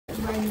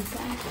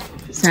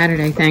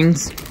Saturday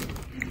things.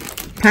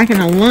 Packing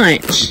a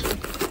lunch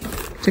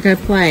to go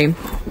play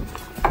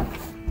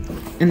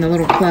in the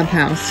little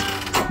clubhouse.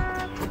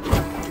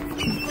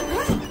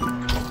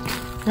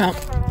 Well,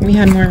 we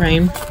had more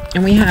rain,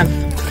 and we have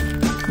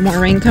more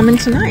rain coming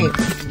tonight.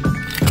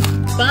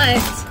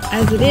 But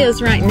as it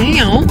is right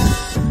now,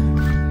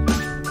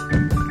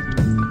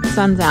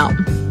 sun's out,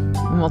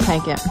 and we'll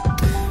take it.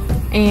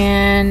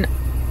 And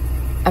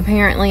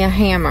apparently a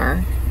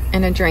hammer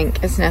and a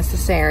drink is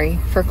necessary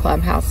for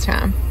clubhouse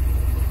time.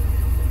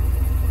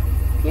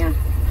 Yeah.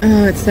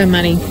 Oh, it's so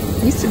muddy.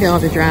 I used to be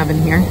able to drive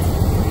in here.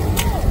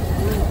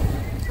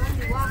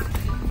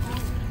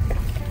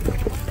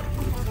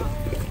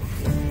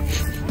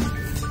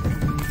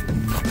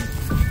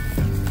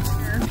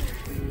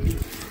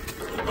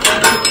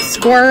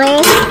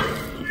 Squirrel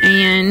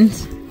and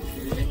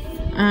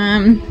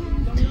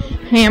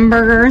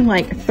hamburger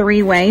like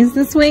 3 ways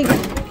this week.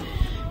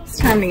 It's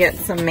time to get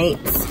some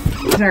meats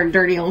in our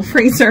dirty old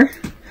freezer.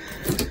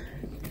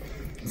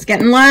 It's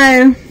getting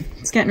low.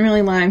 It's getting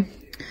really low.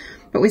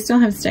 But we still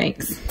have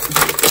steaks.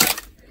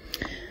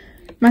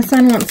 My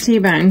son wants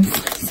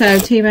T-bones, so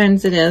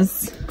T-bones it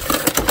is.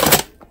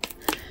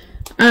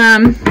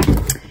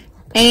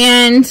 And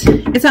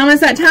it's almost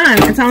that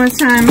time. It's almost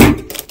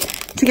time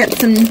to get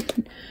some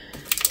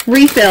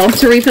refill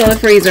the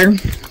freezer.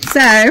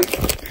 So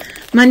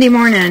Monday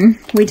morning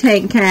we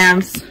take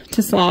calves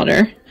to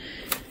slaughter.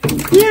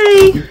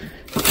 Yay!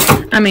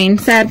 I mean,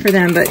 sad for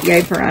them, but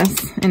yay for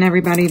us and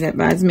everybody that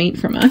buys meat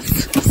from us.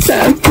 So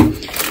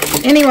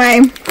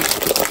anyway,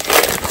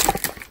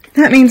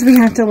 that means we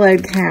have to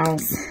load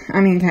calves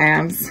in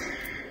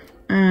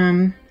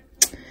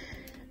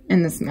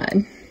this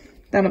mud.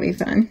 That'll be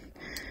fun.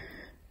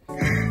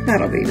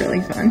 That'll be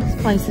really fun.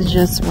 This place is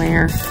just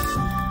where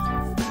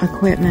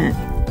equipment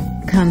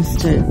comes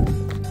to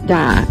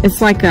die.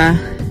 It's like an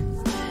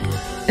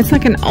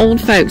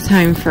old folks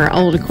home for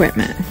old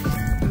equipment.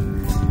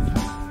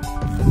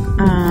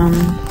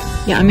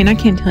 Yeah, I mean, I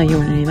can't tell you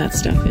what any of that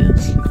stuff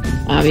is.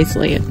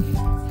 Obviously, it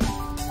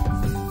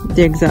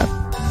digs up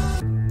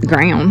the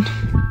ground,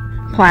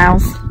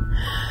 plows.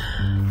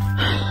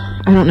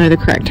 I don't know the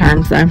correct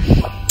terms though.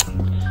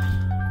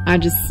 I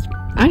just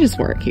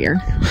work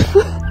here.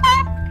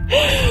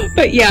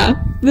 But yeah,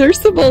 there's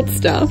some old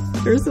stuff.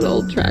 There's an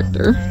old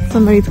tractor.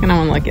 Somebody's gonna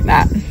want to look at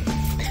that.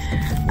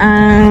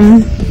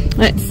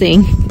 Let's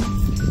see.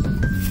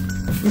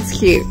 It's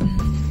cute.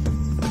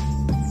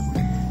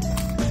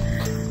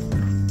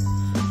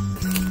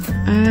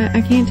 I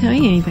can't tell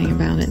you anything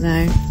about it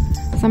though.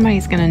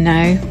 Somebody's gonna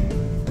know.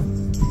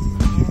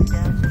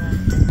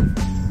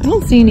 I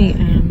don't see any,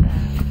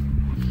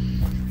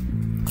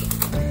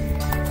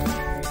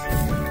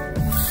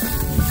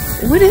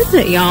 what is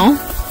it, y'all?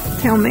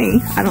 Tell me.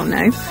 I don't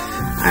know.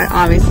 I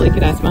obviously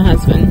could ask my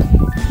husband.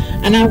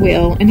 And I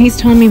will. And he's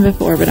told me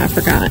before, but I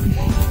forgot.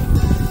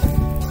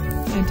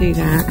 I do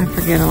that. I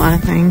forget a lot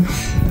of things.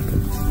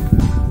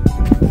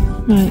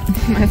 But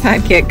my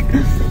sidekick.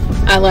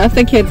 I left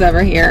the kids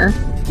over here.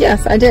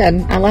 Yes, I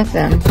did. I left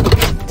them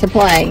to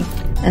play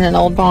in an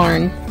old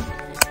barn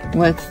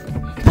with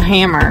a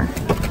hammer,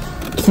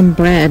 some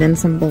bread, and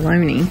some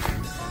bologna.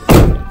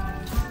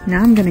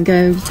 Now I'm gonna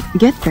go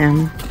get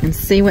them and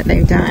see what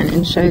they've done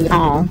and show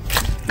y'all.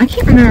 I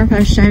can't remember if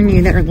I've shown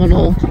you their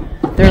little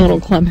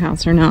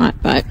clubhouse or not,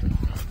 but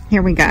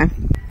here we go.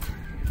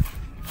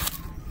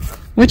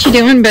 What you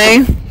doing,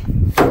 boo?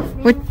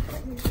 What?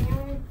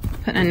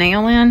 Putting a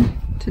nail in?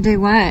 To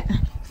do what?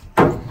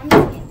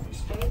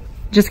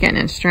 Just getting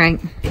it straight.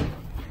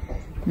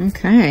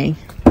 Okay.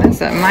 That's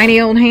a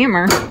mighty old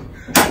hammer.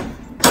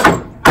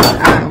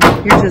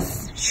 Oh, you're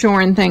just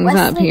shoring things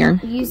up here.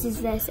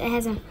 Uses this. It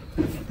has a...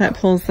 That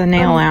pulls the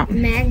nail out.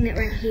 Magnet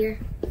right here.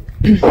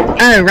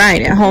 Oh,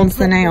 right. It holds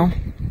the nail.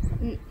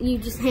 You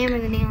just hammer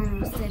the nail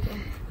and it'll stick it.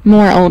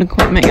 More old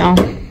equipment, y'all.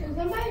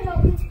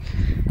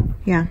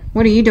 Yeah.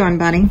 What are you doing,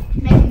 buddy?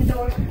 Making a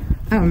door.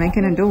 Oh,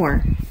 making a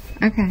door.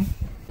 Okay.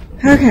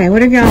 Okay,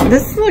 what have y'all...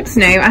 This looks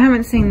new. I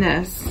haven't seen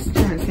this.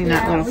 I haven't seen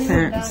that little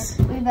fence.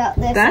 We built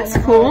this. That's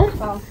cool.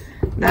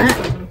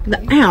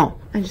 Ow!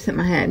 I just hit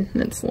my head.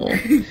 That's a little...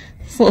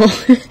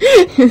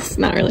 It's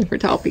not really for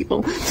tall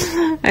people.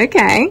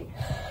 Okay.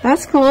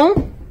 That's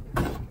cool.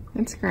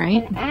 That's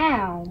great. And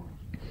ow.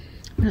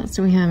 What else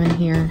do we have in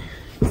here?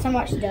 So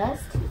much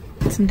dust.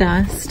 Some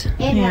dust.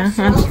 And yeah, a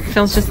shelf.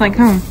 Feels just like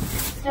home.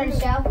 Start a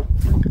shelf.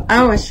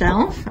 Oh, a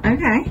shelf?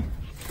 Okay.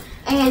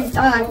 And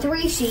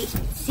 3 seats.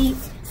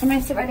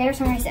 Somebody sit right there,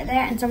 somebody sit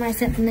there, and somebody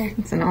sit from there.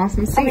 It's an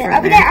awesome seat over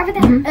right there. Over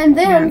there. Mm-hmm. And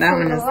then yeah, that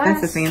one is,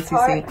 that's a fancy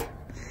seat.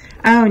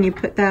 Oh, and you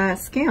put the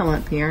scale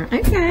up here.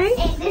 Okay.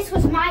 And this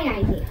was my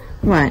idea.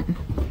 What?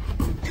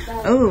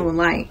 Oh,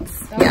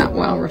 lights. Yeah,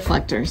 well,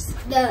 reflectors.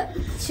 The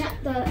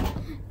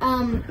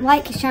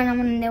light could shine on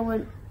and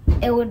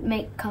it would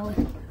make color.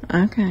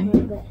 Okay.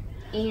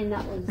 And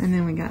that was. And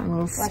then we got a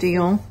little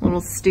steel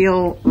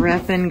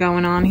riffing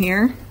going on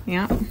here.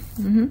 Yeah.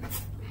 Mm-hmm.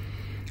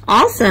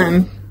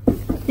 Awesome.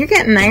 You're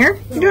getting there.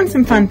 You're doing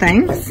some fun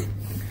things.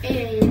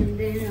 And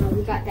then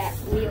we got that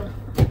wheel.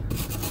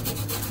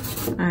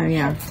 Oh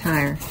yeah,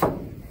 tire.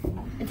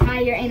 A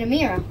tire and a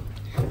mirror.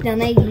 Now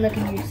you can look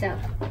at yourself.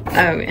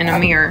 Oh, and a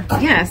mirror.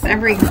 Yes,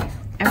 every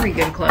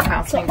good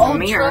clubhouse needs a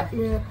mirror.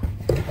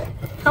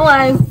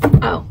 Hello.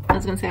 Oh, I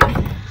was gonna say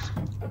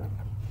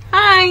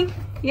hi.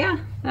 Yeah,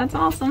 that's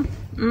awesome.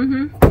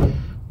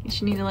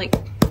 Guess you need to like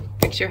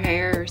fix your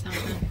hair or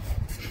something.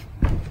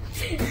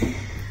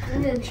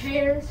 And then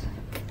chairs.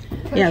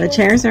 Yeah, the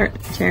chairs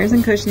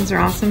and cushions are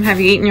awesome. Have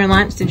you eaten your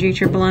lunch? Did you eat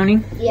your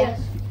bologna? Yes.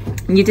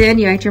 You did?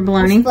 You ate your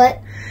bologna? Split.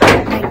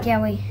 Like,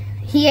 yeah,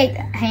 he ate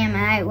ham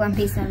and I ate one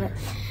piece of it.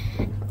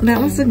 That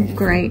was a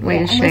great way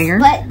to share.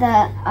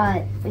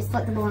 We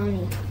split the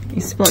bologna.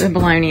 You split the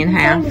bologna in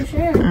half.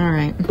 Sure. All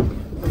right.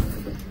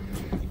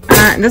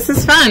 This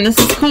is fun. This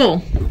is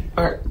cool.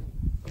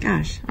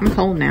 Gosh, I'm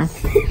cold now.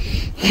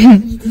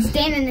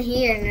 Stand in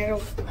here and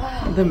it'll.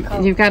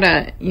 You've got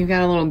a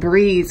little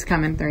breeze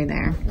coming through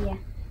there. Yeah.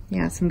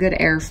 Yeah, some good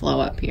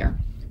airflow up here.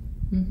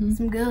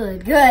 Some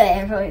good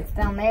airflow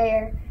down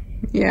there.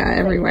 Yeah,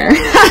 everywhere.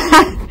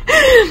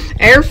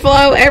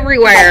 Airflow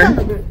everywhere.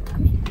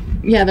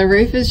 Yeah, the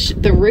roof is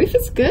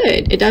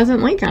good. It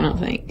doesn't leak, I don't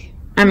think.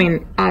 I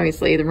mean,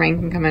 obviously the rain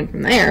can come in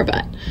from there,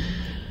 but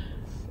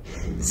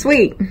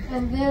sweet.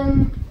 And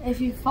then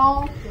if you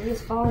fall, you're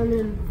just falling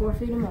in 4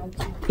 feet of mud.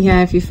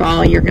 Yeah, if you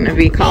fall, you're going to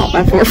be caught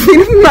by 4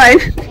 feet of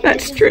mud.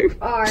 That's true.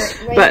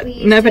 But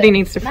nobody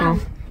needs to fall.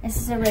 This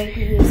is a rake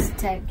we use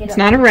to get It's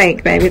not a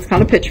rake, baby. It's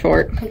called a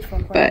pitchfork.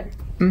 But,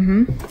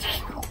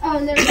 Oh,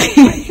 and there's a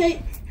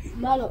heart-shaped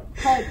muddle.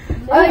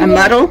 A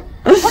muddle?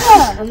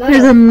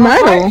 There's a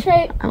muddle.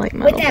 I like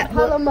muddle. With that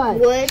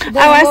wood. Oh,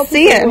 I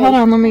see it. Hold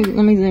on. Let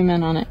me zoom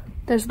in on it.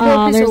 There's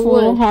Oh, there's a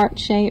little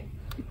heart-shaped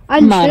I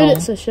can muddle. shoot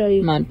it to show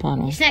you. Mud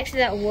puddle. It's next to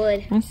that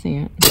wood. I see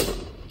it.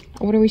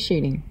 What are we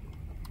shooting?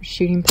 We're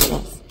shooting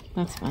puddles.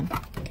 That's fun.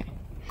 Okay.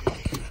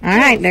 All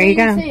right, there you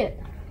go. See it.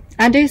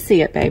 I do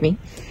see it, baby.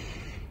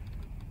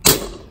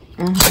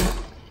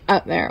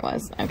 Oh, there it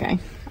was. Okay.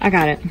 I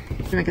got it.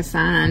 Make a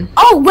sign.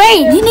 Oh,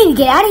 wait. You need to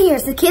get out of here.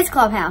 It's the kids'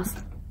 clubhouse.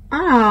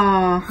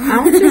 Oh, I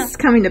was just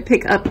coming to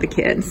pick up the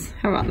kids.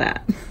 How about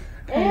that?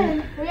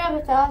 And we have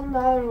a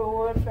 $1,000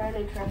 reward for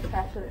any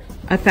trespassers.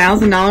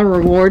 $1,000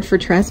 reward for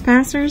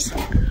trespassers?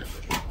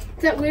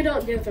 Except we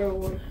don't give the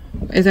reward.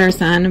 Is there a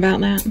sign about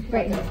that?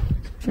 Right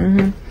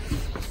here.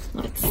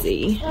 Let's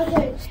see.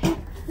 Okay.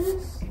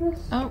 This.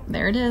 Oh,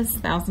 there it is.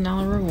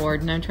 $1,000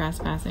 reward. No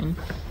trespassing.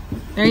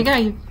 There you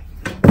go.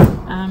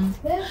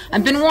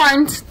 I've been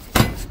warned.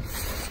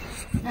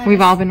 We've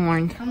all been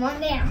warned. Come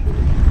on down.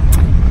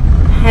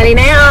 Heading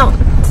out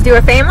to do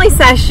a family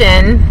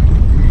session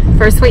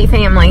for a sweet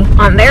family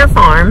on their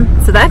farm.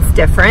 So that's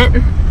different.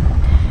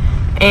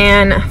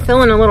 And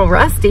feeling a little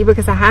rusty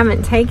because I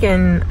haven't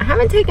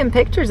taken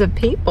pictures of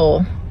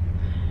people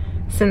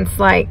since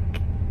like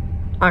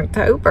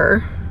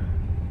October.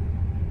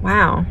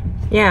 Wow.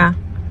 Yeah.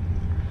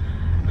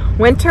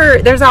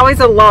 Winter, there's always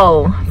a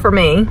lull for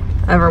me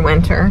over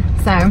winter.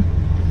 So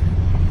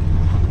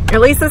at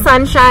least the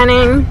sun's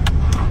shining.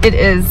 It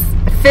is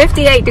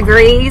 58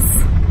 degrees.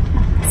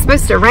 It's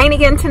supposed to rain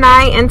again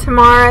tonight and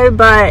tomorrow,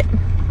 but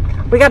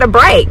we got a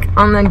break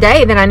on the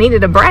day that I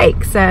needed a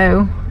break,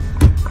 so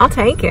I'll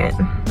take it.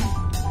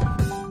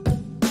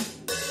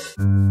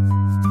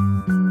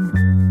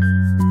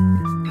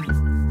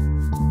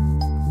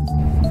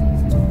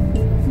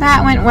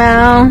 That went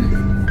well.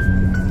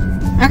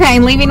 Okay,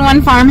 leaving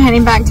one farm,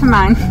 heading back to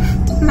mine.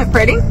 Isn't it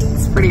pretty?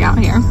 It's pretty out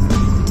here.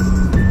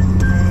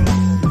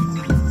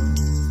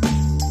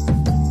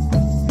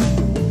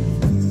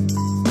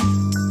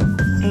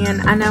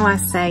 And I know I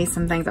say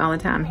some things all the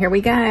time. Here we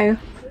go.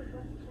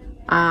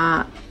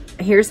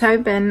 Here's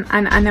hoping.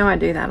 I know I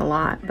do that a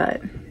lot,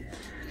 but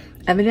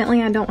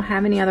evidently I don't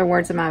have any other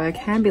words in my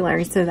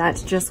vocabulary, so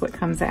that's just what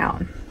comes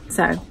out.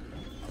 So,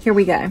 here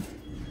we go.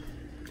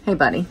 Hey,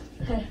 buddy.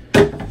 Hey.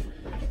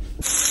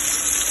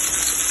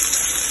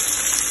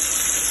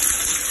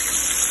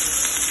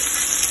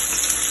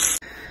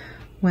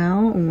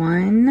 Well,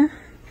 1,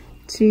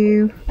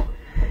 2,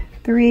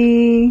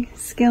 3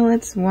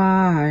 skillets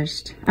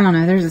washed. I don't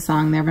know, there's a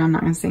song there, but I'm not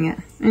gonna sing it.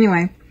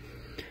 Anyway,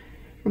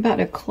 we're about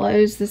to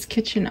close this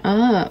kitchen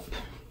up.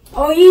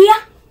 Oh,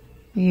 yeah?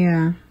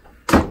 Yeah.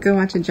 Go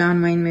watch a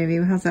John Wayne movie.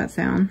 How's that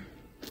sound?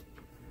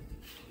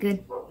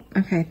 Good.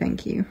 Okay,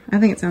 thank you. I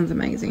think it sounds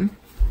amazing.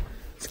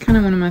 It's kind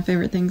of one of my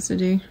favorite things to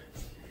do.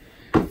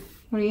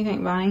 What do you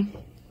think, Bonnie?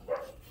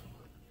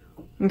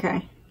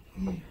 Okay.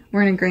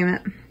 We're in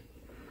agreement.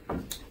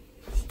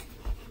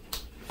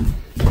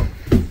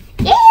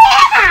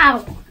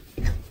 Yeah!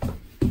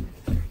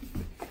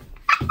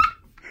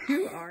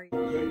 Who are you?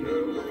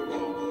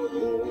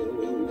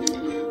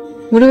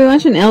 What are we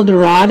watching? El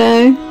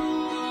Dorado?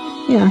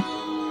 Yeah.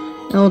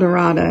 El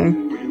Dorado.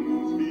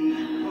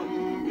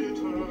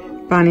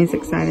 Bonnie's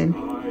excited.